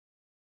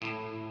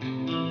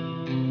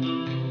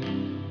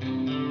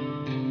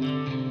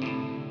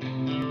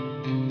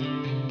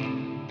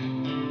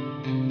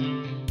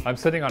I'm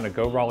sitting on a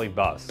Go Raleigh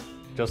bus,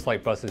 just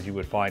like buses you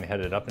would find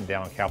headed up and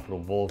down Capitol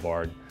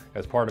Boulevard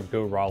as part of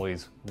Go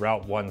Raleigh's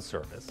Route 1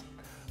 service.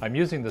 I'm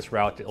using this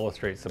route to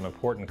illustrate some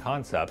important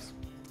concepts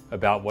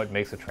about what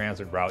makes a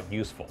transit route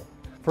useful.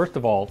 First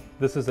of all,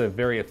 this is a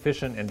very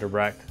efficient and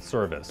direct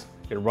service.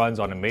 It runs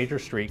on a major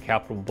street,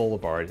 Capitol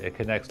Boulevard. It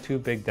connects two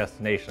big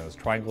destinations,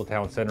 Triangle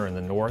Town Center in the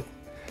north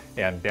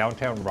and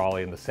downtown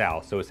Raleigh in the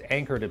south. So it's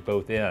anchored at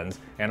both ends,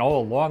 and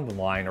all along the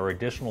line are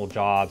additional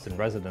jobs and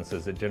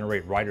residences that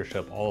generate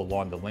ridership all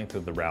along the length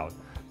of the route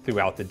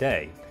throughout the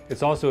day.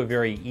 It's also a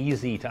very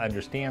easy to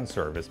understand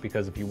service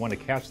because if you want to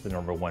catch the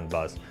number 1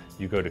 bus,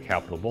 you go to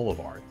Capitol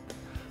Boulevard.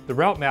 The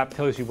route map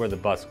tells you where the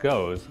bus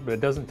goes, but it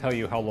doesn't tell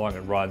you how long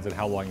it runs and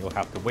how long you'll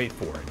have to wait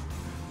for it.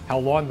 How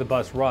long the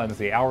bus runs,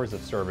 the hours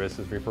of service,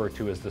 is referred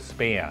to as the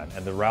span,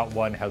 and the Route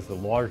 1 has the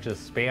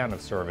largest span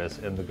of service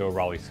in the Go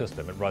Raleigh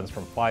system. It runs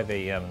from 5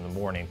 a.m. in the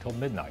morning till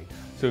midnight.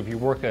 So if you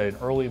work an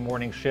early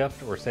morning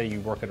shift, or say you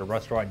work at a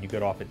restaurant and you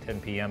get off at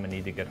 10 p.m. and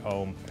need to get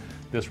home,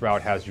 this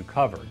route has you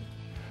covered.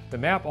 The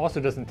map also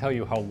doesn't tell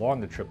you how long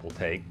the trip will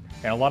take,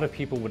 and a lot of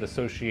people would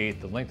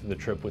associate the length of the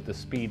trip with the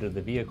speed of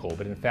the vehicle,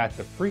 but in fact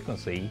the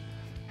frequency,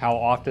 how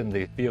often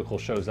the vehicle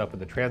shows up at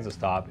the transit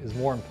stop, is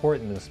more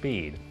important than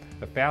speed.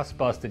 A fast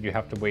bus that you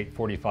have to wait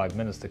 45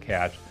 minutes to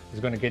catch is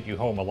going to get you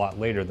home a lot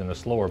later than a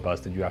slower bus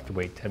that you have to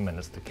wait 10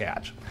 minutes to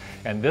catch.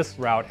 And this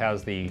route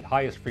has the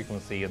highest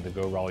frequency in the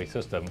Go Raleigh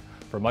system.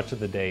 For much of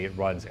the day, it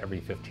runs every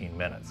 15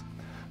 minutes.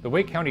 The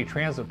Wake County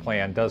Transit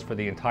Plan does for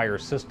the entire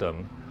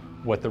system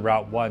what the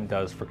Route 1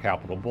 does for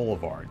Capitol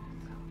Boulevard.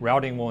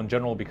 Routing will in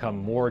general become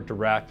more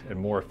direct and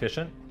more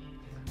efficient.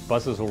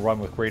 Buses will run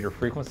with greater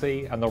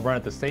frequency, and they'll run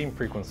at the same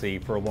frequency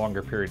for a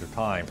longer period of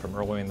time, from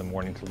early in the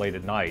morning to late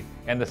at night.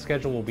 And the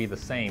schedule will be the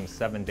same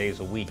 7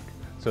 days a week,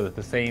 so that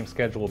the same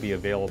schedule will be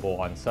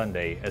available on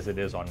Sunday as it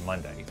is on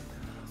Monday.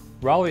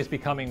 Raleigh is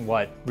becoming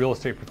what real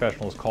estate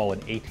professionals call an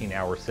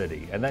 18-hour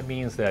city, and that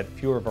means that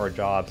fewer of our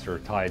jobs are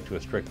tied to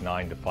a strict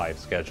 9 to 5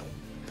 schedule.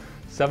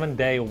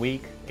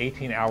 7-day-a-week,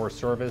 18-hour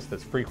service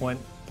that's frequent,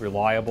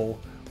 reliable,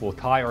 will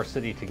tie our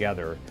city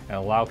together and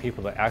allow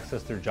people to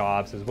access their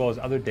jobs as well as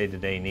other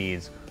day-to-day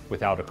needs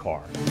without a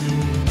car.